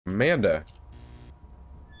Amanda.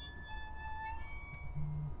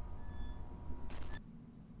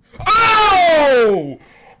 Oh!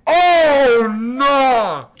 Oh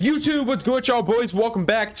no! YouTube, what's good, y'all boys? Welcome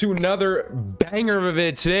back to another banger of a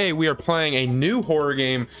vid. Today we are playing a new horror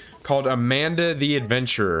game called Amanda the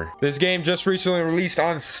Adventurer. This game just recently released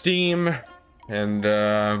on Steam, and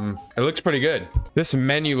it looks pretty good. This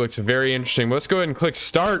menu looks very interesting. Let's go ahead and click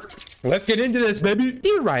start. Let's get into this, baby.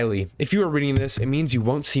 Dear Riley, if you are reading this, it means you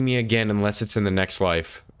won't see me again unless it's in the next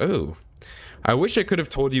life. Oh. I wish I could have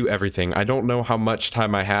told you everything. I don't know how much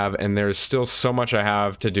time I have, and there is still so much I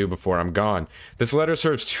have to do before I'm gone. This letter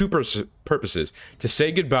serves two purposes: to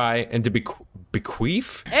say goodbye and to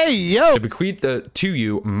bequeath. Hey, yo! To bequeath to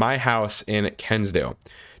you my house in Kensdale.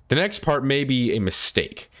 The next part may be a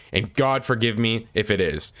mistake, and God forgive me if it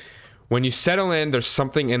is. When you settle in, there's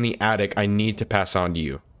something in the attic I need to pass on to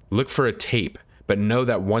you. Look for a tape, but know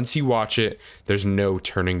that once you watch it, there's no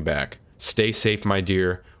turning back. Stay safe, my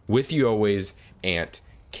dear. With you always, Aunt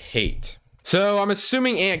Kate. So I'm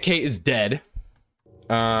assuming Aunt Kate is dead.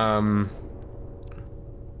 Oh.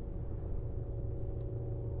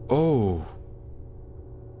 Ooh.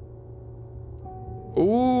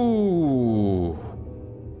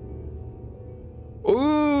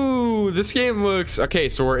 Ooh, this game looks... Okay,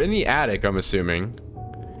 so we're in the attic, I'm assuming.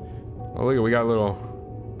 Oh, look, we got a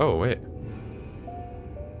little... Oh, wait.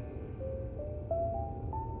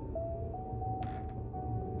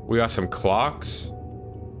 We got some clocks.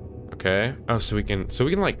 Okay. Oh, so we can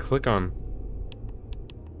like click on.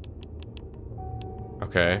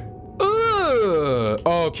 Okay. Ugh.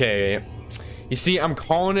 Okay. You see, I'm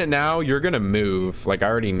calling it now. You're gonna move. Like, I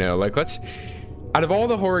already know. Like, let's, out of all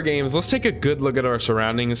the horror games, let's take a good look at our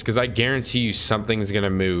surroundings, because I guarantee you something's gonna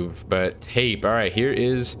move. But tape. All right, here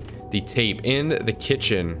is the tape in the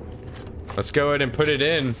kitchen. Let's go ahead and put it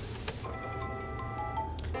in.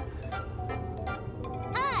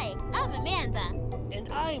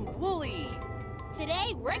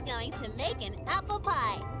 We're going to make an apple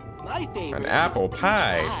pie. My favorite. An apple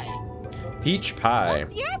pie. Peach pie.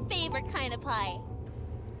 What's your favorite kind of pie?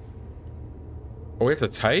 Oh, we have to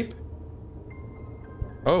type?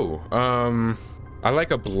 Oh, I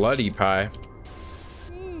like a bloody pie.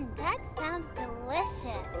 That sounds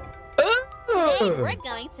delicious. Today we're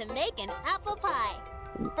going to make an apple pie.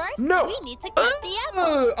 First, we need to cut the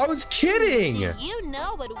apples. I was kidding. Do you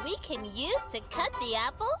know what we can use to cut the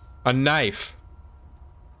apples? A knife.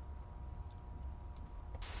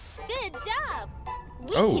 Good job!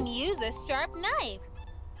 We can use a sharp knife.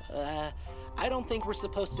 I don't think we're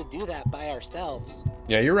supposed to do that by ourselves.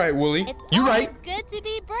 Yeah, you're right, Wooly. You're right. It's good to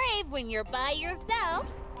be brave when you're by yourself.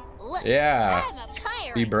 Look, yeah. I'm a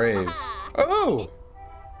pirate. Be brave. Oh!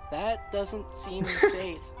 That doesn't seem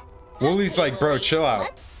safe. Wooly's like, bro, chill out.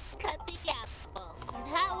 Let's cut the apple.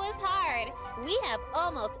 That was hard. We have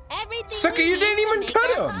almost everything. Sucker, you didn't even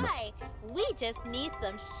cut him. We just need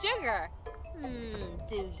some sugar.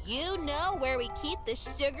 Do you know where we keep the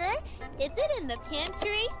sugar? Is it in the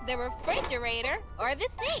pantry, the refrigerator, or the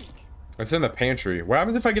sink? It's in the pantry. What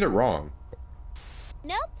happens if I get it wrong?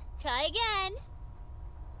 Nope. Try again.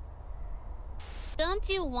 Don't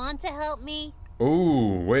you want to help me?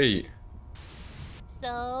 Ooh, wait.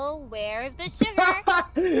 So, where's the sugar?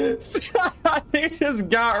 He just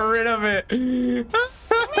got rid of it.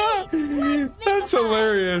 Wait, that's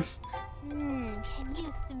hilarious. Can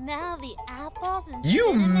you smell the apples and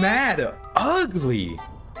you mad ugly.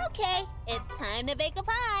 Okay, it's time to bake a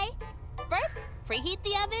pie. First, preheat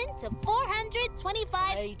the oven to 425.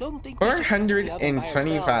 I don't think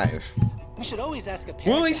 425. We should always ask a parent.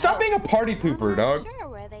 Willie, stop being a party pooper, dog. I'm not sure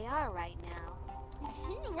where they are right now.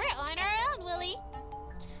 We're on our own, Willie.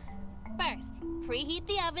 First, preheat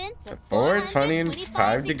the oven to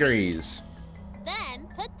 425 degrees. Then,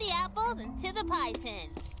 put the apples into the pie tin.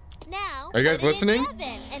 Now, are you guys listening? Put it in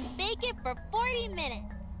the oven and bake it for 40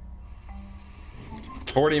 minutes.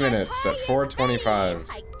 40 minutes at 425.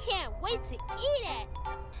 I can't wait to eat it.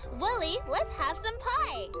 Willie, let's have some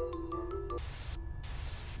pie.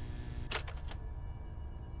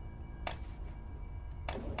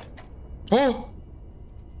 Oh!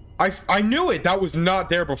 I knew it! That was not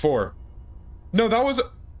there before. No, that was...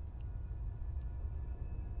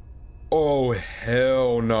 Oh,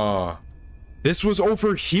 hell nah. This was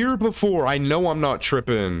over here before. I know I'm not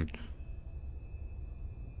tripping.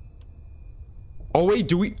 Oh, wait,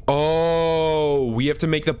 do we... Oh, we have to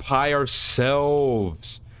make the pie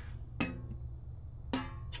ourselves.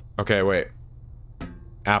 Okay, wait.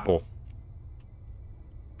 Apple.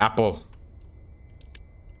 Apple.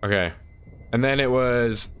 Okay. And then it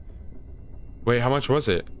was... Wait, how much was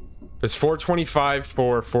it? It's 4:25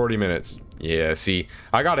 for 40 minutes. Yeah, see,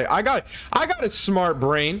 I got it. I got a smart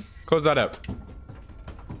brain. Close that up.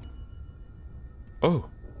 Oh.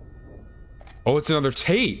 Oh, it's another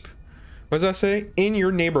tape. What does that say? In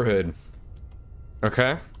your neighborhood.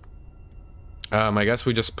 Okay. I guess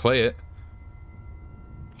we just play it.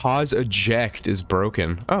 Pause eject is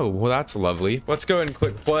broken. Oh, well, that's lovely. Let's go ahead and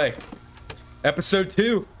click play. Episode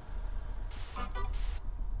 2.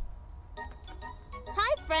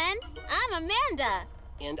 Hi, friends. I'm Amanda.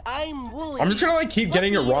 And I'm Wooly. I'm just gonna like keep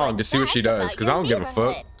getting it wrong to see what she does, because I don't give a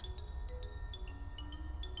fuck.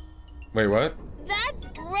 Wait, what? That's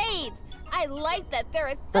great. I like that there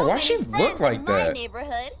are Bro, so why many she friends look like in my that?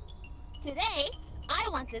 neighborhood. Today, I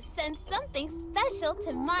want to send something special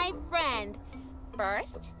to my friend.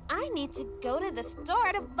 First, I need to go to the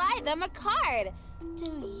store to buy them a card. Do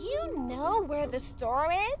you know where the store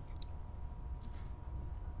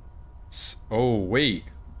is? Oh, wait.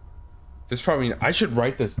 This probably, I should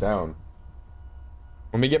write this down.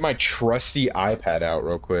 Let me get my trusty iPad out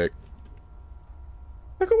real quick.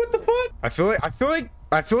 Look at what the fuck?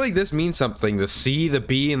 I feel like this means something. The C, the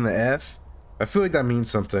B, and the F. I feel like that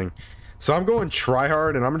means something. So I'm going try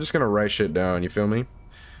hard, and I'm just gonna write shit down. You feel me?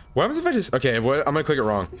 What happens if I just? Okay, what? I'm gonna click it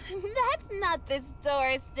wrong. That's not the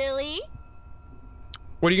store, silly.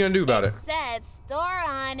 What are you gonna do about it? It says store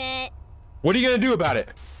on it. What are you gonna do about it?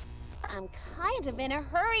 I'm kind of in a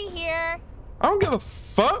hurry here. I don't give a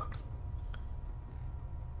fuck.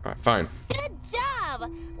 All right, fine. Good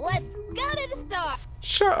job. Let's go to the store.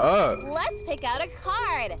 Shut up. Let's pick out a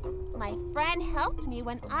card. My friend helped me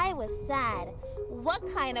when I was sad. What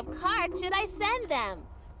kind of card should I send them?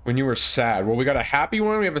 When you were sad. Well, we got a happy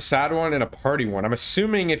one, we have a sad one, and a party one. I'm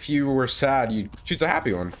assuming if you were sad, you'd choose a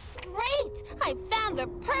happy one. Great! I found the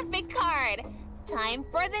perfect card. Time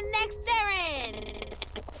for the next errand.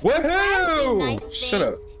 Woohoo! Nice Shut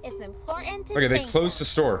up. It's important to Okay, they think. closed the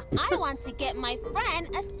store. I want to get my friend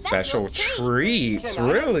a Special treat. treats, Can I have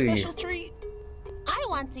a really? special treat? I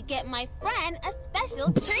want to get my friend a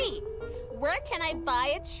special treat. Where can I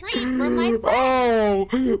buy a treat for my friend?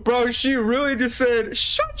 Oh, bro, she really just said,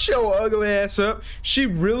 shut your ugly ass up. She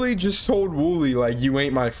really just told Wooly, like, you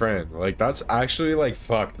ain't my friend. Like, that's actually, like,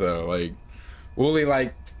 fucked, though. Like, Wooly,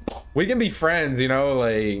 like, we can be friends, you know?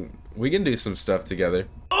 Like, we can do some stuff together.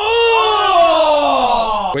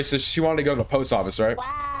 Oh! Wait, so she wanted to go to the post office, right?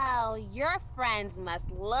 Wow, your friends must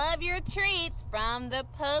love your treats from the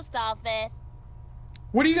post office.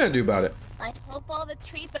 What are you gonna do about it? I hope all the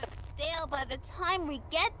treats are stale by the time we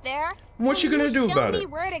get there. What you Can gonna do about show me it?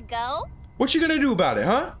 where to go? What you gonna do about it,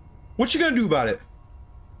 huh? What you gonna do about it?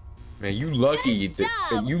 Man, you lucky. Good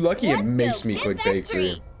job. You lucky it Let's makes go me get click that bake for you.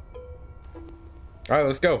 treat. All right,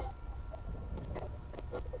 let's go.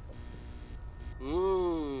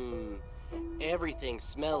 Mmm. Everything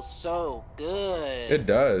smells so good. It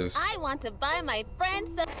does. I want to buy my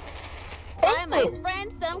friend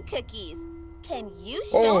some cookies. Can you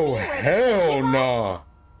show me Oh, where the hell cookies are? nah.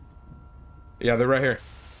 Yeah, they're right here.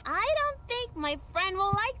 I don't think my friend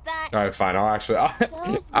will like that. All right, fine. I'll actually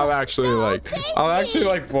Those look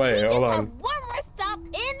so play it. We Hold just on. have one more stop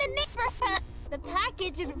in the neighborhood. The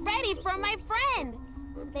package is ready for my friend.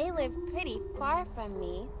 They live pretty far from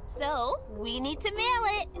me, so we need to mail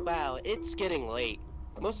it. Wow, it's getting late.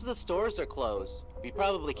 Most of the stores are closed. We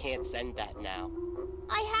probably can't send that now.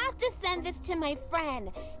 I have to send this to my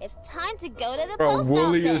friend. It's time to go to the Bro, post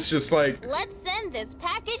Wooly office. is just like, Let's send this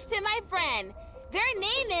package to my friend. Their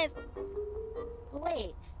name is...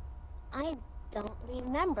 Wait, I don't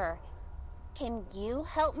remember. Can you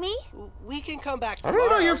help me? We can come back I tomorrow.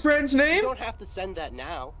 don't know your friend's You name. don't have to send that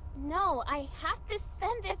now. No, I have to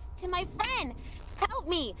send this to my friend. Help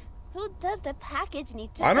me. Who does the package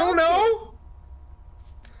need to I go don't to? know.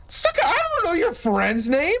 Sucker, I don't know your friend's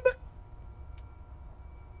name.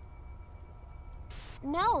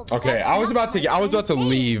 No. Okay, that's I was not about to my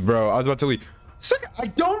leave, friend's name. bro. I was about to leave. Sucker, I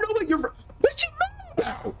don't know what your what you know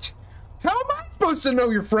about. How am I supposed to know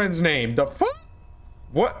your friend's name? The fuck?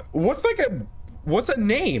 What's a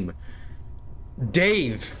name?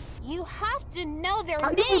 Dave. You have to know their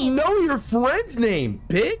I name. don't know your friend's name,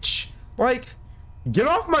 bitch. Like, get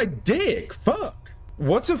off my dick. Fuck.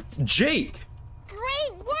 What's a Jake?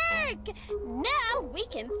 Great work. Now we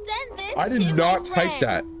can send this I to did my not type friend.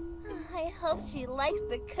 that. I hope she likes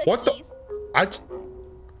the cookies. What the?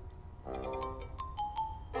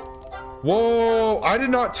 Whoa! I did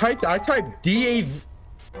not type that. I typed D-A-V.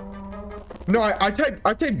 No, I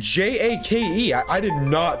typed J-A-K-E. I did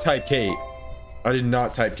not type Kate. I did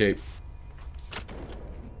not type Kate.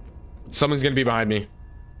 Someone's gonna be behind me.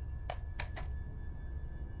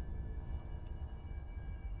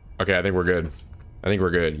 Okay, I think we're good. I think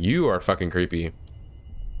we're good. You are fucking creepy.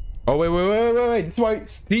 Oh, wait. This is why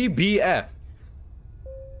CBF.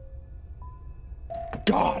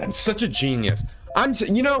 God, I'm such a genius.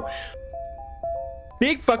 You know,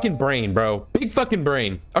 big fucking brain, bro. Big fucking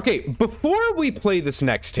brain. Okay, before we play this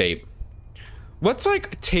next tape, let's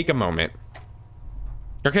like take a moment.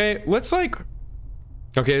 Okay, let's like,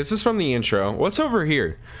 okay, this is from the intro. What's over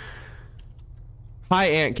here? Hi,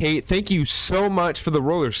 Aunt Kate. Thank you so much for the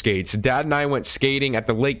roller skates. Dad and I went skating at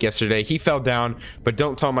the lake yesterday. He fell down, but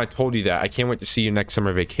don't tell him I told you that. I can't wait to see you next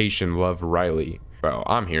summer vacation. Love, Riley. Bro,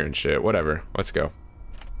 I'm hearing shit. Whatever. Let's go.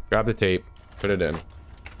 Grab the tape. Put it in.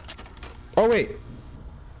 Oh, wait.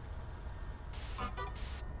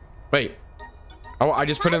 Wait. Oh, I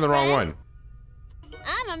just put in the wrong one.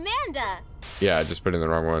 I'm Amanda. Yeah, I just put in the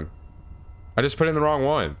wrong one. I just put in the wrong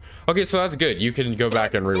one. Okay, so that's good. You can go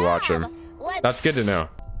back and rewatch them. That's good to know.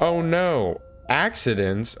 Oh no.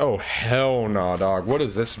 Accidents? Oh hell no, dog. What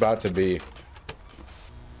is this about to be?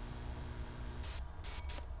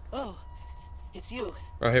 Oh, it's you.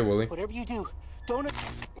 Oh, hey, Wooly. Whatever you do, don't...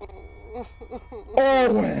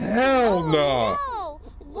 Oh, hell no.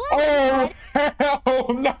 Oh, hell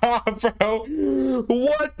no, bro.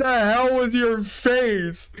 What the hell was your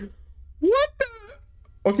face? What the...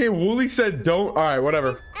 Okay, Wooly said don't... Alright,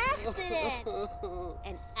 whatever. Accident.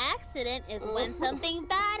 An accident is when something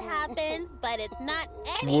bad happens, but it's not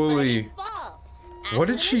anybody's fault. What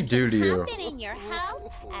did she do to you? Happen in your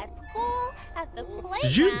house, at school, at the playground.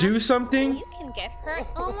 Did you do something? You can get hurt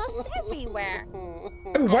almost everywhere.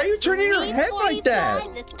 Why are you turning your head like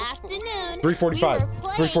that? This afternoon, 3:45.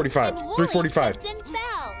 3:45. 3:45.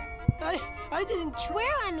 I didn't trip.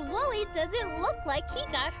 Where on Wooly does it look like he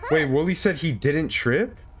got hurt? Wait, Wooly said he didn't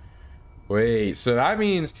trip? Wait, so that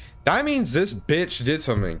means this bitch did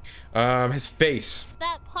something. His face.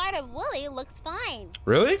 That part of Wooly looks fine.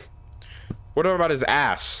 Really? What about his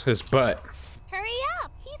ass? His butt? Hurry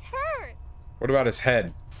up, he's hurt. What about his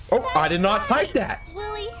head? Oh, I did not type that.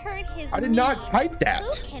 Wooly hurt his I did not type that.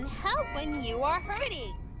 Who can help when you are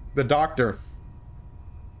hurting? The doctor.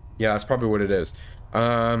 Yeah, that's probably what it is.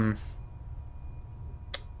 A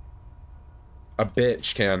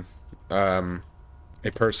bitch can. A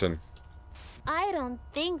person. I don't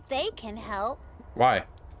think they can help. Why?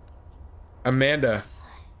 Amanda.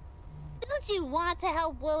 Don't you want to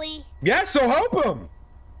help Wooly? Yeah, so help him.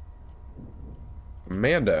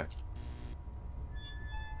 Amanda.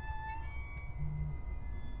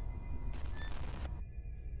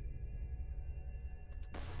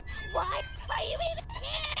 Why are you even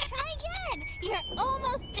here? Try again. You're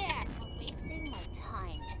almost there. You're wasting my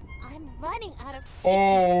time. I'm running out of...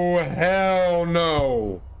 Oh, hell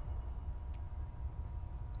no.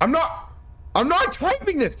 I'm not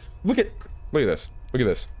typing this. Look at this. Look at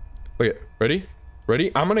this. Look at, ready?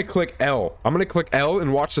 I'm gonna click L. I'm gonna click L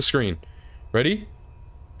and watch the screen. Ready?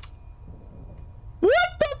 What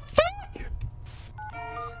the fuck?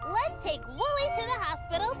 Let's take Wooly to the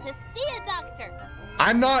hospital to see a doctor.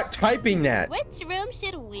 I'm not typing that. Which room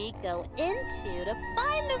should we go into to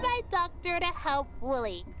find the right doctor to help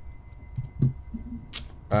Wooly?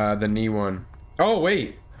 The knee one. Oh,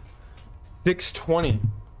 wait. 620.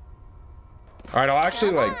 All right, I'll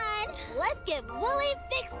actually Come on, let's get Wooly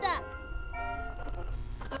fixed up.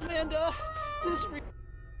 Amanda, this...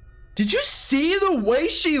 Did you see the way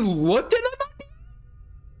she looked at him?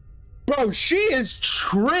 Bro, she is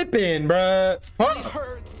tripping, bruh. It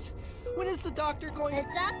hurts. When is the doctor going The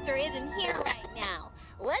doctor isn't here right now.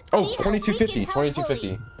 Let's Oh, see how we can 2250, help 2250.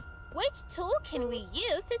 Wooly. Which tool can we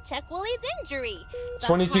use to check Wooly's injury? The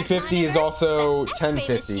 2250 is heart also monitor, the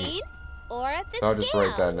X-ray 1050. machine, or the I'll just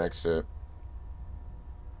write scale? that next to it.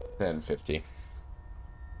 1050.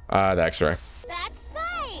 The X-ray. That's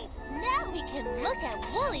right. Now we can look at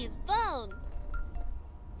Wooly's bones.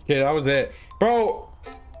 Okay, that was it, bro.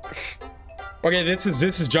 Okay, this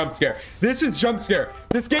is jump scare. This is jump scare.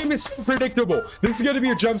 This game is so predictable. This is gonna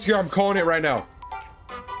be a jump scare. I'm calling it right now.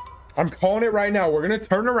 I'm calling it right now. We're gonna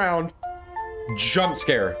turn around. Jump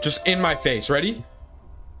scare, just in my face. Ready?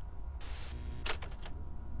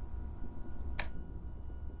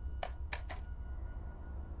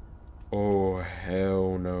 Oh,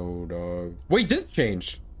 hell no, dog. Wait, this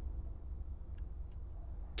changed.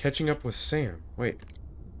 Catching up with Sam. Wait.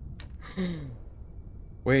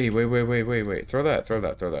 Wait. Throw that. Come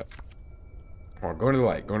on, go into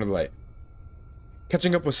the light.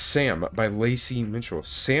 Catching Up with Sam by Lacey Mitchell.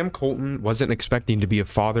 Sam Colton wasn't expecting to be a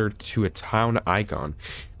father to a town icon,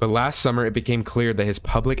 but last summer it became clear that his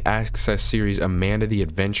public access series Amanda the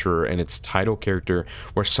Adventurer and its title character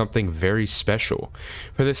were something very special.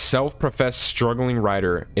 For this self-professed struggling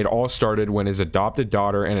writer, it all started when his adopted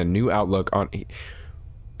daughter and a new outlook on...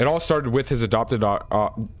 It all started with his adopted daughter...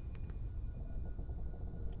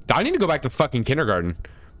 I need to go back to fucking kindergarten.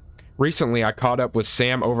 Recently, I caught up with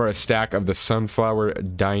Sam over a stack of the Sunflower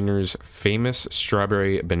Diner's famous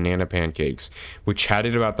strawberry banana pancakes. We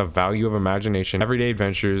chatted about the value of imagination, everyday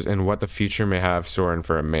adventures, and what the future may have stored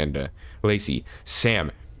for Amanda. Lacey,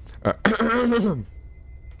 Sam. Got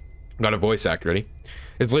a voice act, ready?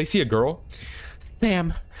 Is Lacey a girl?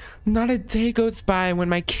 Sam, not a day goes by when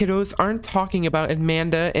my kiddos aren't talking about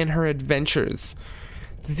Amanda and her adventures.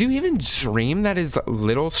 Did you even dream that his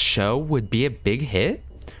little show would be a big hit?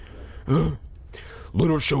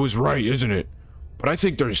 Little show is right, isn't it? But I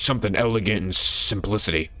think there's something elegant in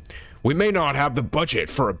simplicity. We may not have the budget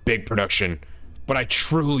for a big production, but I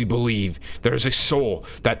truly believe there's a soul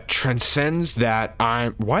that transcends that.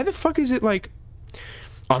 Why the fuck is it like...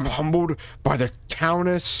 I'm humbled by the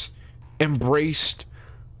towness, embraced...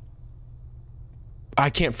 I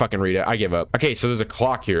can't fucking read it. I give up. Okay, so there's a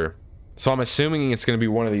clock here. So I'm assuming it's going to be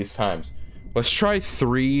one of these times. Let's try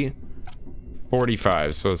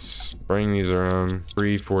 3:45. So let's bring these around.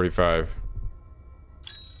 3:45.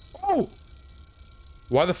 Oh!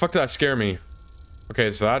 Why the fuck did that scare me?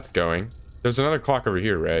 Okay, so that's going. There's another clock over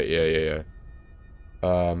here, right? Yeah.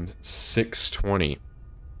 6:20.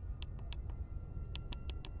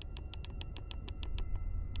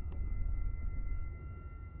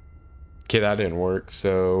 Okay, that didn't work.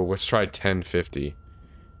 So let's try 10:50.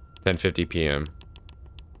 10:50 p.m.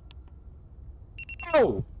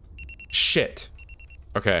 Oh! Shit.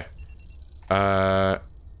 Okay. And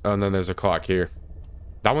then there's a clock here.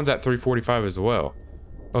 That one's at 3:45 as well.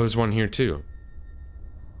 Oh, there's one here too.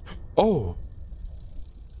 Oh!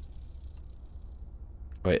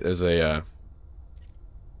 Wait, there's a,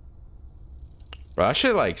 Bro, that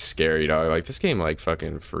shit, like, scary, dog. Like, this game, like,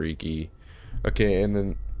 fucking freaky. Okay, and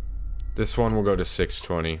then this one will go to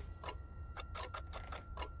 6:20.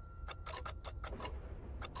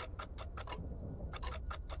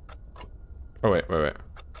 Oh, wait.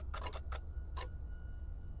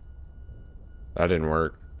 That didn't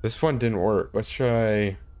work. This one didn't work. Let's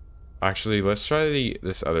try... Actually, let's try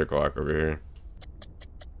this other clock over here.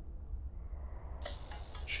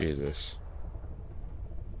 Jesus.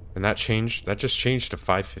 And that just changed to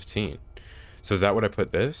 5:15. So is that what I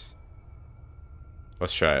put this?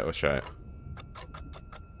 Let's try it.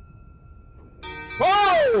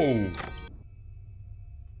 Whoa!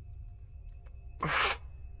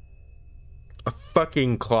 A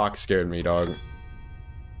fucking clock scared me, dog.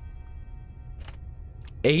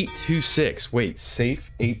 826. Wait,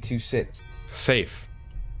 safe 826. Safe.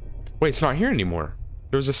 Wait, it's not here anymore.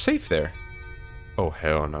 There was a safe there. Oh,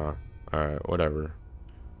 hell no. Alright, whatever.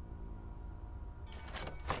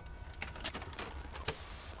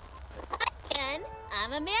 And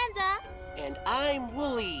I'm Amanda. And I'm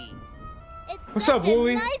Wooly. It's What's such up,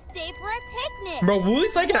 Wooly? a nice day for a picnic. Bro,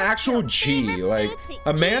 Wooly's like an What's actual your G. favorite Like, food to eat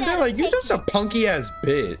Amanda, at like, you're just a picnic? punky ass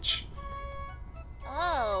bitch.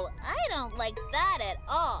 Oh, I don't like that at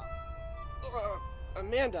all.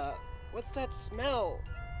 Amanda, what's that smell?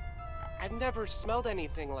 I've never smelled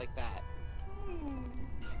anything like that.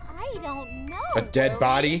 I don't know. A dead Wooly.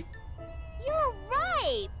 body? You're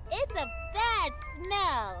right. It's a bad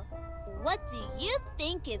smell. What do you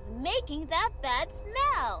think is making that bad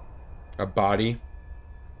smell? A body?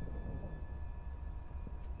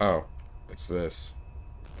 Oh, it's this.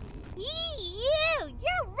 You're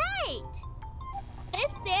right. This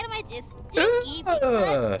sandwich is stinky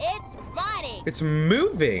because it's rotting. It's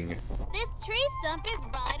moving. This tree stump is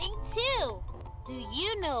rotting too. Do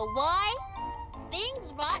you know why?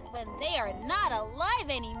 Things rot when they are not alive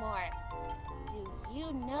anymore. Do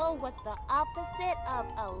you know what the opposite of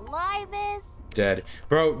alive is? Dead.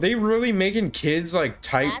 Bro, they really making kids like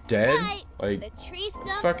type That's dead? right. Like, The tree stump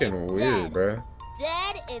it's fucking is weird, dead. bro.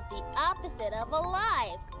 Dead is the opposite of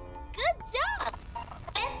alive. Good job.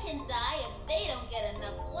 Plants can die if they don't get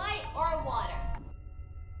enough light or water.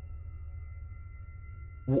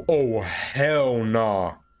 Oh, hell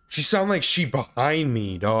nah. She sound like she behind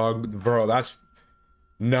me, dog. Bro, that's...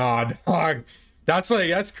 Nah, dog.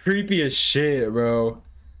 That's creepy as shit, bro.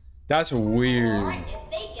 That's Or weird. if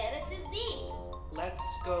they get a disease. Let's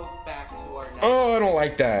go back to our next... Oh, I don't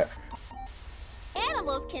like that.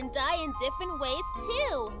 Animals can die in different ways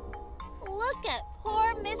too. Look at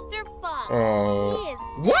poor Mr. Fox. Oh. He is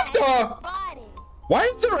What dead the? and rotting. Why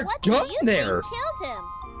is there a What gun do you there? think killed him?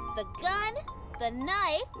 The gun, the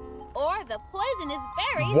knife, or the poisonous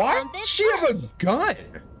berries Why on does this she have a bush? gun?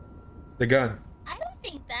 The gun. I don't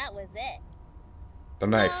think that was it. The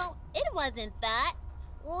knife. No, it wasn't that.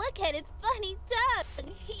 Look at his funny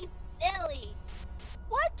tongue. He's silly.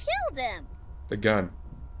 What killed him? The gun.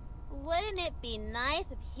 Wouldn't it be nice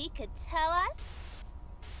if he could tell us?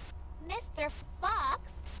 Mr. Fox,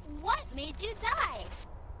 what made you die?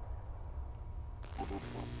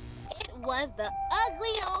 It was the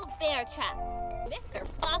ugly old bear trap. Mr.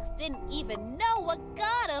 Fox didn't even know what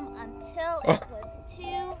got him until it was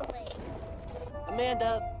too late.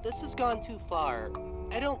 Amanda, this has gone too far.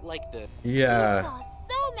 I don't like this. We Yeah. saw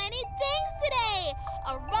so many things today.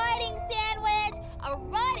 A rotting sandwich, a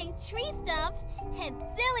rotting tree stump, and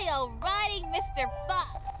silly old rotting Mr. Fox.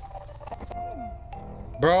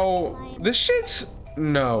 Bro, this shit's...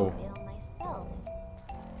 No. Feel myself.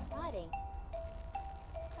 Rotting.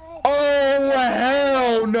 Oh,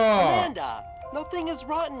 hell no. Amanda, nothing is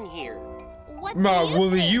rotten here. What Ma, do you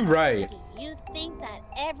Willie, think? you right. Do you think that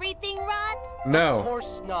everything rots? Of No.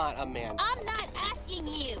 course not, Amanda. I'm not asking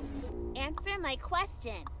you. Answer my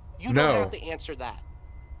question. You No. don't have to answer that.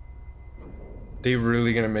 They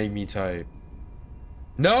really gonna make me type.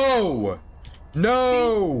 No!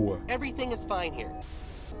 No! Everything is fine here.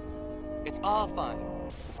 It's all fine.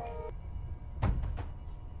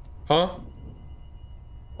 Huh?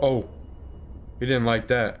 Oh. He didn't like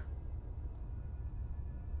that.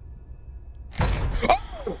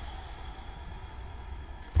 Oh!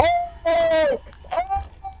 Oh!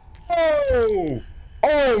 Oh!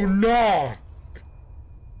 Oh no!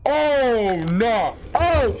 Oh no!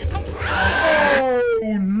 Oh!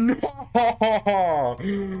 Oh no!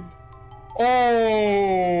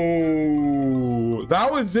 Oh!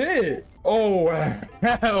 That was it. Oh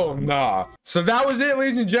hell nah. So that was it,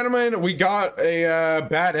 ladies and gentlemen. We got a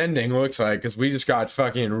bad ending, looks like, because we just got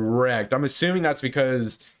fucking wrecked. I'm assuming that's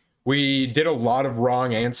because we did a lot of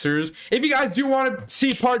wrong answers. If you guys do want to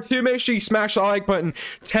see part 2, make sure you smash the like button.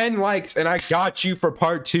 10 likes and I got you for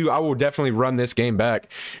part 2. I will definitely run this game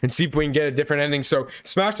back and see if we can get a different ending. So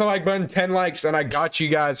smash the like button, 10 likes, and I got you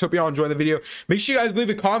guys. Hope you all enjoy the video. Make sure you guys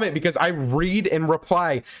leave a comment because I read and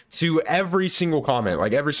reply to every single comment.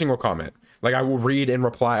 Like every single comment. Like I will read and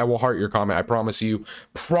reply. I will heart your comment. I promise you.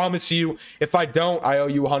 Promise you. If I don't, I owe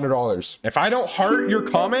you $100. If I don't heart your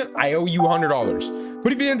comment, I owe you $100.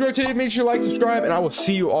 But if you enjoyed today, make sure you like, subscribe, and I will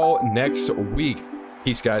see you all next week.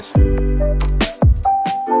 Peace, guys.